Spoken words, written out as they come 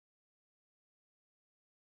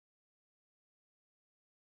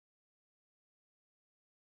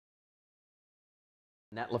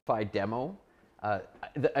Netlify demo.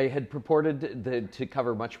 I had purported to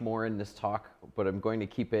cover much more in this talk, but I'm going to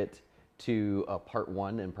keep it to part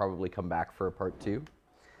one and probably come back for a part two.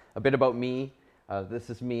 A bit about me. This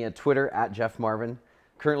is me at Twitter, at Jeff Marvin.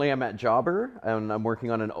 Currently I'm at Jobber, and I'm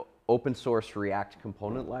working on an open source React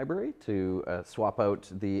component library to swap out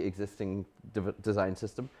the existing design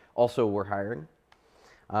system. Also, we're hiring,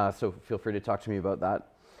 so feel free to talk to me about that.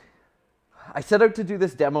 I set out to do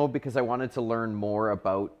this demo because I wanted to learn more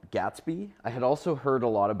about Gatsby. I had also heard a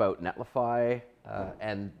lot about Netlify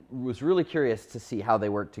and was really curious to see how they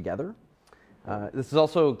work together. This is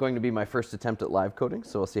also going to be my first attempt at live coding,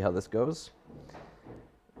 so we'll see how this goes.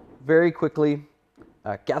 Very quickly,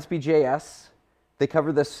 GatsbyJS, they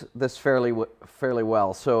cover this fairly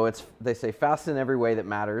well. So they say fast in every way that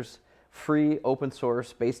matters, free, open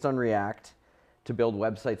source, based on React, to build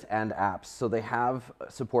websites and apps. So they have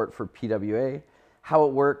support for PWA. How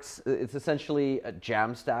it works, it's essentially a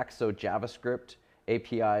JAMStack, so JavaScript,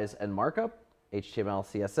 APIs, and markup, HTML,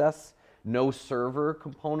 CSS. No server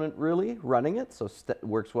component really running it, so it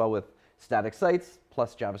works well with static sites,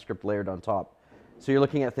 plus JavaScript layered on top. So you're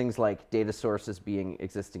looking at things like data sources being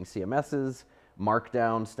existing CMSs,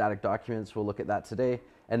 Markdown, static documents, we'll look at that today,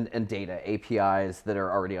 and data, APIs that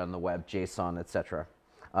are already on the web, JSON, etc.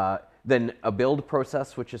 Then a build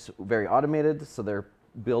process, which is very automated. So they're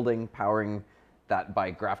building, powering that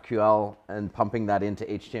by GraphQL and pumping that into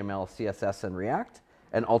HTML, CSS, and React,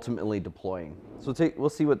 and ultimately deploying. So we'll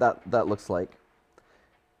see what that looks like.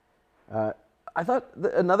 I thought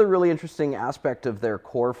another really interesting aspect of their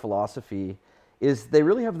core philosophy is they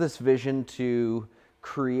really have this vision to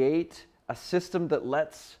create a system that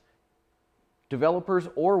lets developers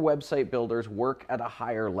or website builders work at a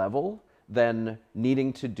higher level than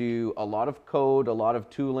needing to do a lot of code, a lot of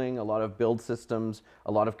tooling, a lot of build systems,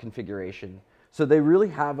 a lot of configuration. So they really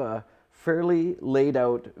have a fairly laid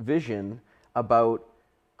out vision about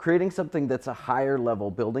creating something that's a higher level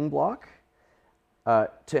building block,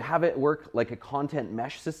 to have it work like a content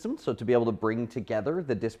mesh system, so to be able to bring together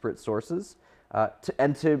the disparate sources,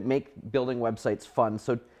 and to make building websites fun.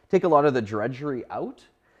 So take a lot of the drudgery out,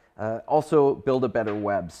 also build a better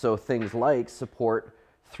web. So things like support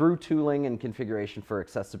through tooling and configuration for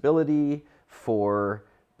accessibility, for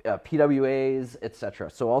PWAs, etc.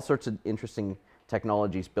 So all sorts of interesting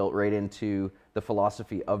technologies built right into the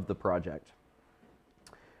philosophy of the project.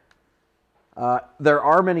 There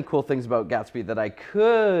are many cool things about Gatsby that I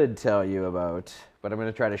could tell you about, but I'm going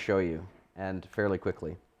to try to show you, and fairly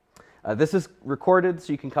quickly. This is recorded,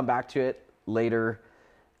 so you can come back to it later.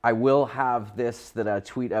 I will have this that I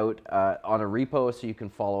tweet out on a repo, so you can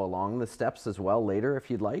follow along the steps as well later if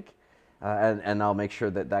you'd like, and I'll make sure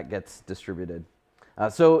that gets distributed.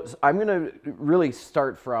 So I'm going to really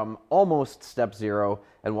start from almost step zero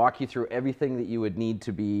and walk you through everything that you would need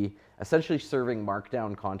to be essentially serving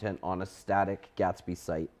Markdown content on a static Gatsby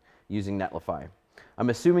site using Netlify. I'm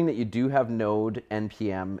assuming that you do have Node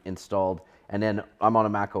NPM installed, and then I'm on a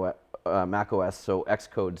Mac OS, so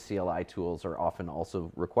Xcode CLI tools are often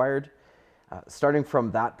also required. Starting from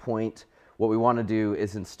that point, what we want to do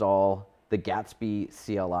is install the Gatsby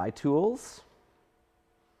CLI tools.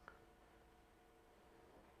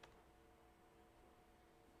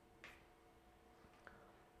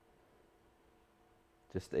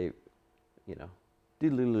 Just a,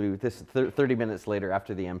 this 30 minutes later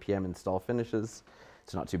after the NPM install finishes.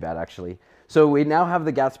 It's not too bad, actually. So we now have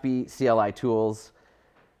the Gatsby CLI tools.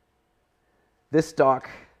 This doc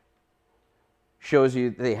shows you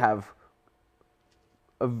they have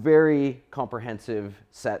a very comprehensive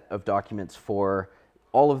set of documents for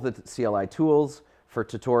all of the CLI tools, for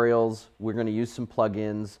tutorials. We're going to use some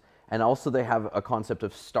plugins. And also they have a concept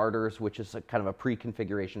of starters, which is a kind of a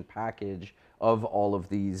pre-configuration package of all of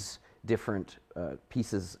these different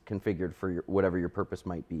pieces configured for whatever your purpose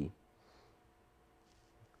might be.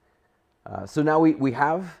 So now we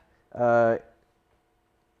have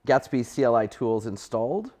Gatsby CLI tools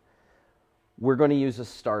installed. We're going to use a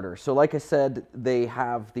starter. So like I said, they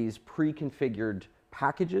have these pre-configured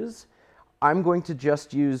packages. I'm going to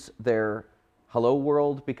just use their Hello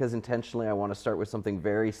World because intentionally I want to start with something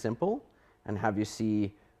very simple and have you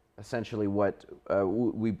see essentially what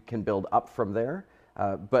we can build up from there.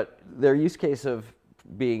 But their use case of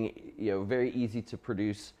being very easy to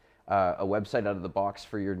produce a website out of the box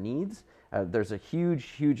for your needs, there's a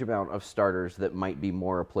huge amount of starters that might be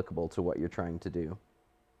more applicable to what you're trying to do.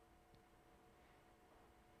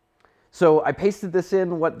 So I pasted this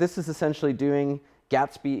in. What this is essentially doing,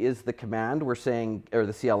 Gatsby is the command we're saying, or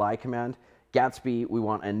the CLI command. Gatsby, we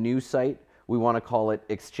want a new site. We want to call it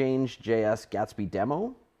Exchange.js Gatsby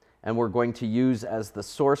demo. And we're going to use as the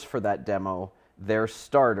source for that demo their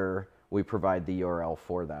starter, we provide the URL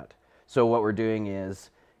for that. So what we're doing is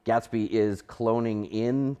Gatsby is cloning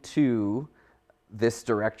into this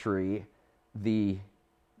directory the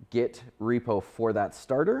Git repo for that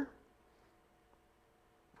starter,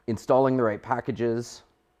 installing the right packages,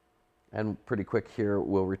 and pretty quick here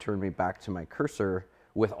will return me back to my cursor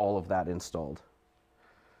with all of that installed.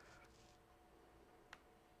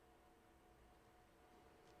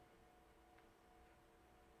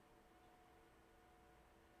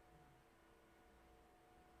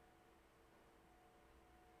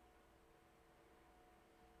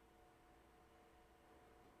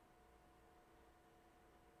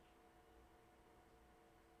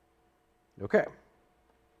 Okay.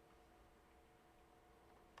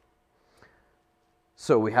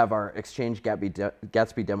 So we have our Exchange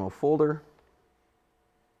Gatsby demo folder.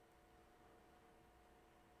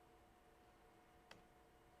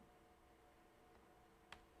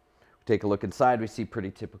 Take a look inside. We see pretty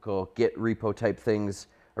typical Git repo type things,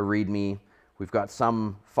 a README. We've got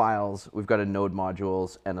some files. We've got a node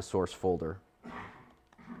modules and a source folder.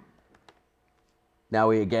 Now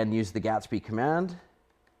we again use the Gatsby command,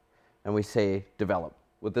 and we say develop.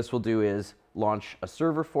 What this will do is launch a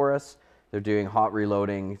server for us. They're doing hot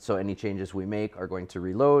reloading, so any changes we make are going to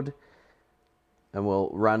reload. And we'll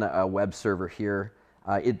run a web server here.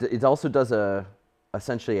 It also does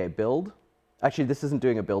essentially a build. Actually, this isn't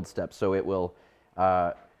doing a build step, so it will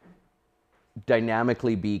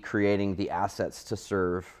dynamically be creating the assets to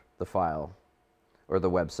serve the file or the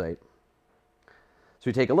website. So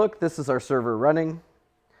we take a look. This is our server running,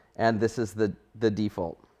 and this is the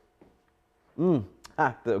default.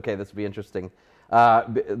 Okay, this will be interesting.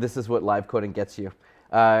 This is what live coding gets you.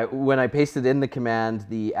 When I pasted in the command,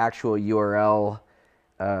 the actual URL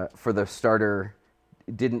for the starter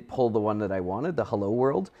didn't pull the one that I wanted, the hello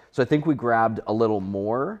world. So I think we grabbed a little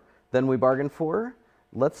more than we bargained for.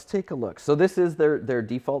 Let's take a look. So this is their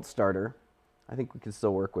default starter. I think we can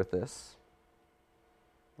still work with this.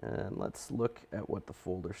 And let's look at what the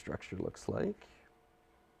folder structure looks like.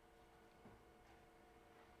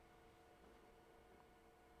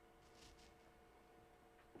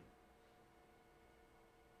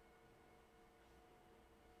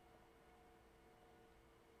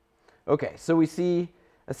 Okay, so we see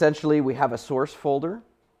essentially we have a source folder,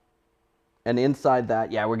 and inside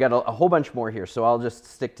that, yeah, we got a whole bunch more here, so I'll just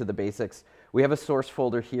stick to the basics. We have a source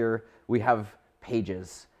folder here, we have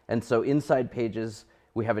pages, and so inside pages,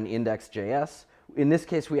 we have an index.js. In this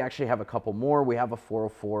case, we actually have a couple more. We have a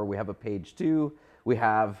 404, we have a page 2, we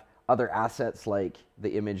have other assets like the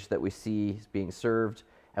image that we see being served,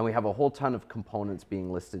 and we have a whole ton of components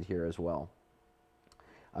being listed here as well.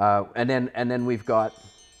 And then we've got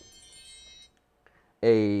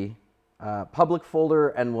a public folder,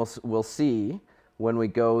 and we'll see when we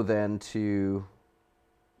go then to,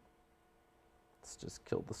 let's just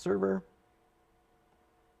kill the server.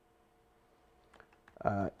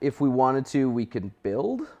 If we wanted to, we can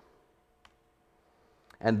build,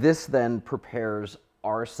 and this then prepares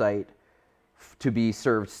our site to be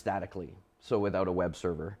served statically, so without a web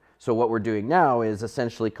server. So what we're doing now is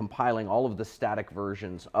essentially compiling all of the static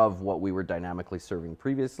versions of what we were dynamically serving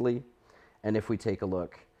previously. And if we take a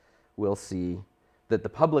look, we'll see that the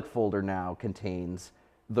public folder now contains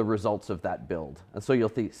the results of that build. And so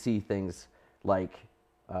you'll see things like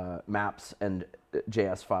maps and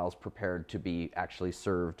JS files prepared to be actually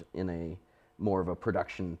served in a more of a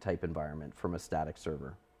production type environment from a static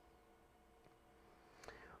server.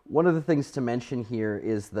 One of the things to mention here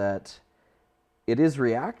is that it is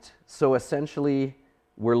React, so essentially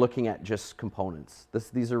we're looking at just components.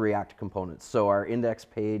 These are React components. So our index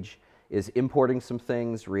page is importing some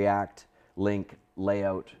things, React, link,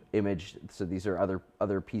 layout, image. So these are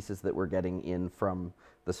other pieces that we're getting in from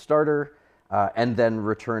the starter, and then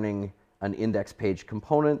returning an index page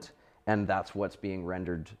component, and that's what's being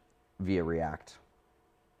rendered via React.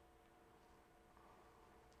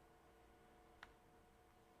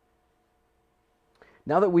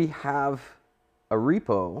 Now that we have a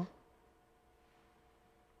repo,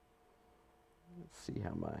 let's see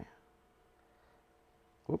how my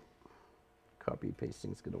copy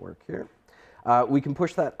pasting is going to work here. We can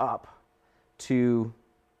push that up to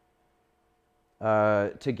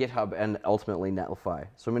GitHub and ultimately Netlify.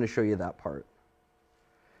 So I'm going to show you that part.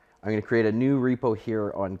 I'm going to create a new repo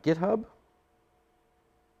here on GitHub.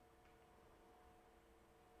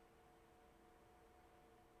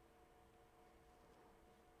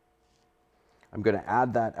 I'm going to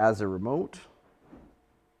add that as a remote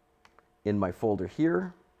in my folder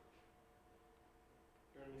here.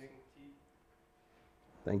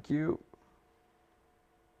 Thank you.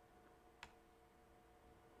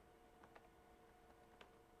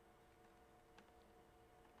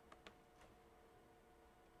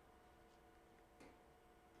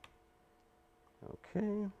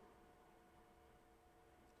 Okay.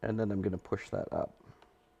 And then I'm going to push that up.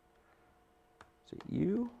 Is it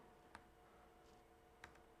you?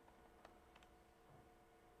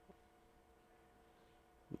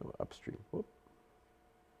 No, upstream. Whoop.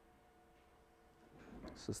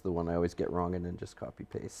 This is the one I always get wrong and then just copy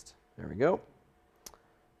paste. There we go.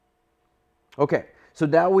 Okay, so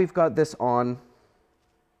now we've got this on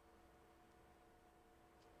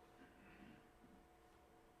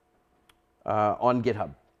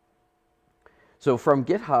GitHub. So from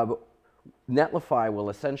GitHub, Netlify will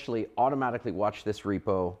essentially automatically watch this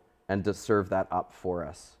repo and just serve that up for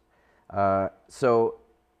us. So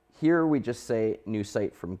here we just say new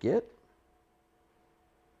site from Git.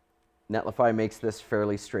 Netlify makes this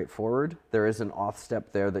fairly straightforward. There is an auth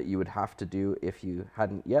step there that you would have to do if you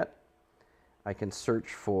hadn't yet. I can search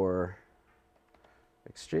for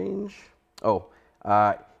Exchange. Oh,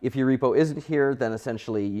 if your repo isn't here, then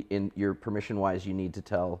essentially in your permission-wise, you need to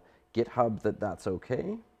tell GitHub that that's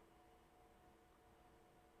okay.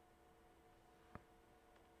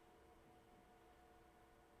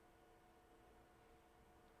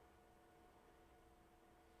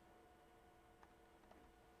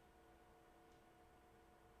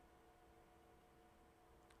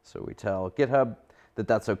 So we tell GitHub that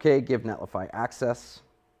that's okay, give Netlify access.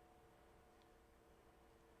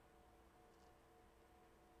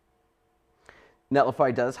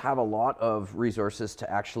 Netlify does have a lot of resources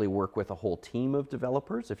to actually work with a whole team of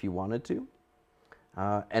developers if you wanted to.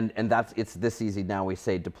 And it's this easy now. We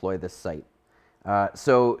say deploy this site.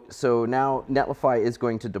 So now Netlify is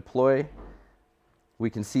going to deploy. We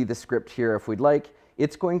can see the script here if we'd like.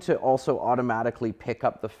 It's going to also automatically pick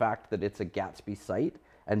up the fact that it's a Gatsby site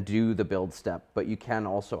and do the build step, but you can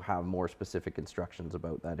also have more specific instructions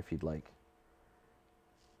about that if you'd like.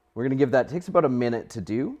 We're going to give that, it takes about a minute to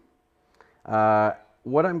do.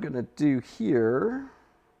 What I'm going to do here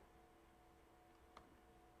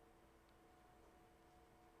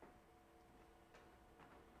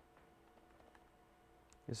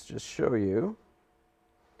is just show you.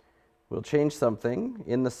 We'll change something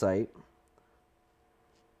in the site.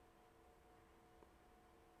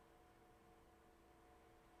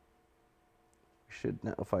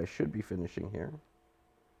 Netlify should be finishing here.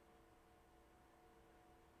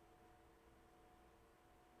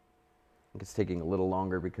 I think it's taking a little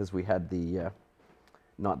longer because we had the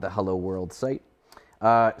not the Hello World site.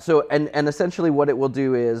 And essentially what it will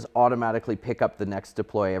do is automatically pick up the next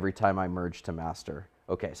deploy every time I merge to master.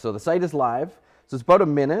 Okay, so the site is live. So it's about a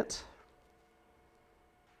minute.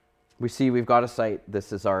 We see we've got a site.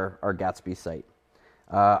 This is our Gatsby site.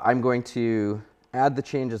 I'm going to add the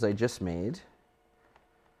changes I just made.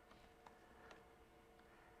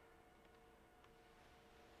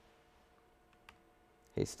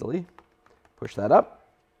 Hastily push that up.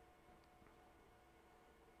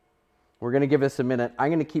 We're going to give this a minute. I'm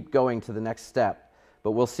going to keep going to the next step,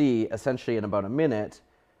 but we'll see essentially in about a minute,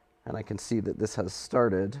 and I can see that this has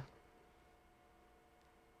started.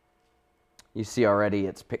 You see already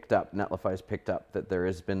it's picked up, Netlify's picked up that there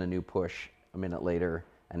has been a new push a minute later,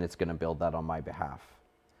 and it's going to build that on my behalf.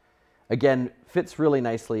 Again, fits really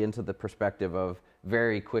nicely into the perspective of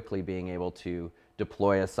very quickly being able to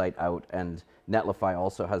deploy a site out, and Netlify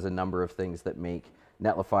also has a number of things that make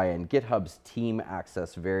Netlify and GitHub's team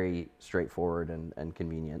access very straightforward and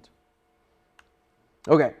convenient.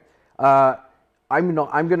 Okay, I'm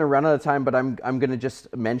going to run out of time, but I'm going to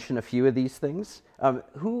just mention a few of these things.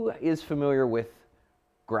 Who is familiar with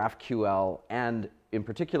GraphQL and, in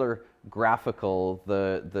particular, Graphical,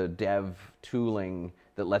 the dev tooling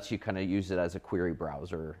that lets you kind of use it as a query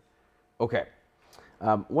browser? Okay.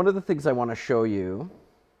 One of the things I want to show you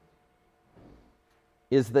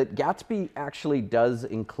is that Gatsby actually does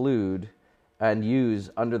include and use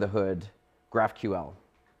under the hood GraphQL.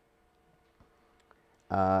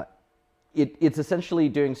 It's essentially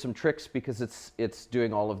doing some tricks because it's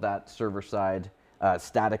doing all of that server side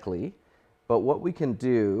statically. But what we can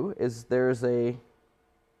do is there's a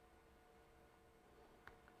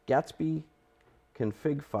Gatsby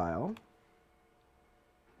config file.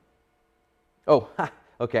 Oh,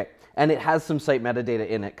 okay. And it has some site metadata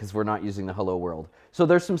in it because we're not using the hello world. So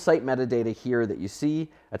there's some site metadata here that you see,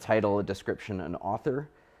 a title, a description, an author.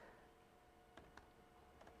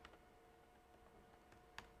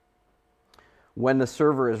 When the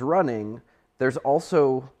server is running, there's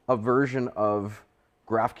also a version of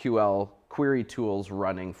GraphQL query tools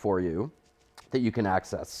running for you that you can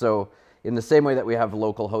access. So in the same way that we have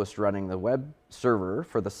localhost running the web server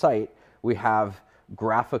for the site, we have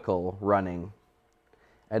Graphical running.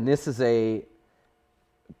 And this is a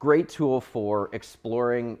great tool for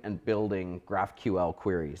exploring and building GraphQL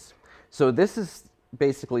queries. So this is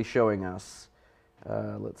basically showing us,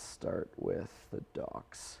 let's start with the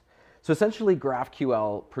docs. So essentially,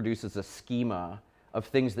 GraphQL produces a schema of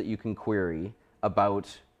things that you can query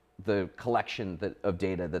about the collection of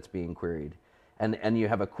data that's being queried. And you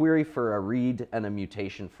have a query for a read and a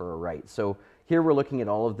mutation for a write. So here we're looking at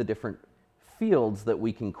all of the different fields that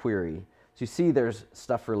we can query. So you see there's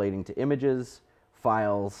stuff relating to images,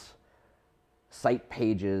 files, site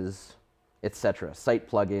pages, etc. Site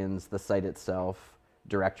plugins, the site itself,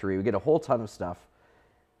 directory. We get a whole ton of stuff.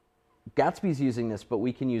 Gatsby's using this, but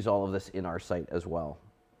we can use all of this in our site as well.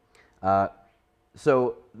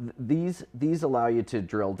 So these allow you to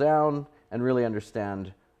drill down and really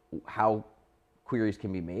understand how queries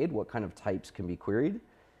can be made, what kind of types can be queried.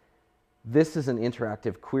 This is an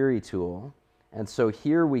interactive query tool. And so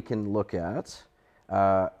here we can look at,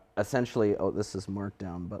 essentially, oh, this is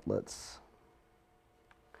Markdown, but let's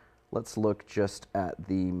look just at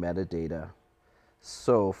the metadata.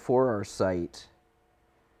 So for our site,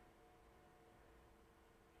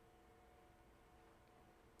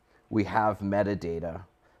 we have metadata.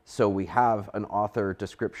 So we have an author,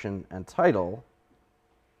 description, and title,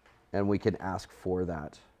 and we can ask for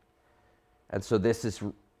that. And so this is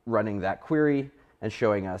running that query and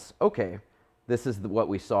showing us, okay, this is what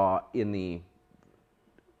we saw in the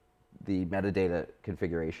metadata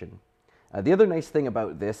configuration. The other nice thing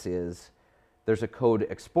about this is there's a code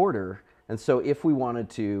exporter, and so if we wanted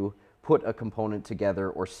to put a component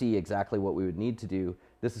together or see exactly what we would need to do,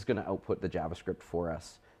 this is going to output the JavaScript for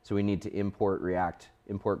us. So we need to import React,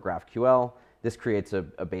 import GraphQL. This creates a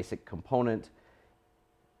basic component.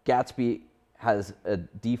 Gatsby has a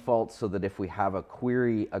default so that if we have a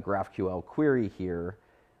query, a GraphQL query here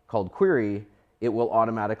called query, it will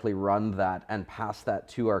automatically run that and pass that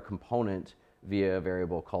to our component via a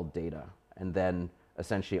variable called data. And then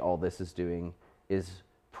essentially all this is doing is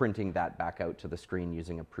printing that back out to the screen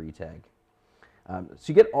using a pre-tag. So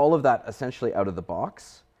you get all of that essentially out of the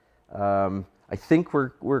box. I think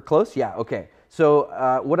we're close. Yeah, okay.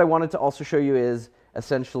 So what I wanted to also show you is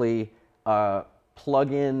essentially a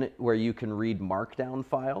plugin where you can read Markdown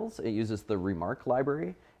files. It uses the Remark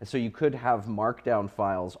library. And so you could have Markdown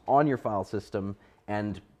files on your file system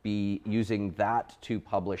and be using that to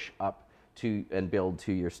publish up to and build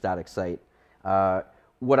to your static site.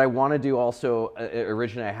 What I want to do also,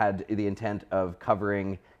 originally I had the intent of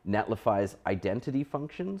covering Netlify's identity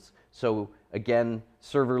functions. So again,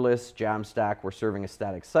 serverless, JAMStack, we're serving a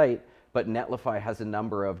static site, but Netlify has a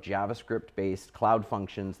number of JavaScript-based cloud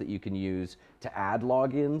functions that you can use to add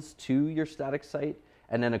logins to your static site.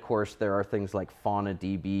 And then, of course, there are things like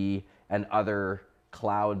FaunaDB and other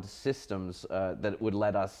cloud systems that would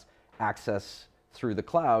let us access through the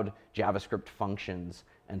cloud JavaScript functions.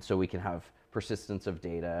 And so we can have persistence of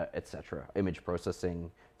data, etc., image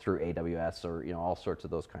processing through AWS or all sorts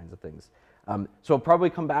of those kinds of things. So I'll probably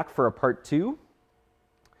come back for a part 2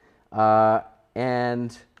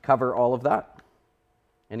 and cover all of that.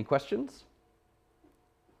 Any questions?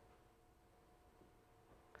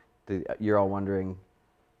 You're all wondering,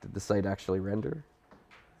 did the site actually render?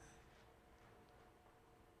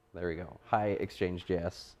 There we go. Hi,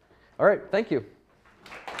 Exchange.js. All right, thank you.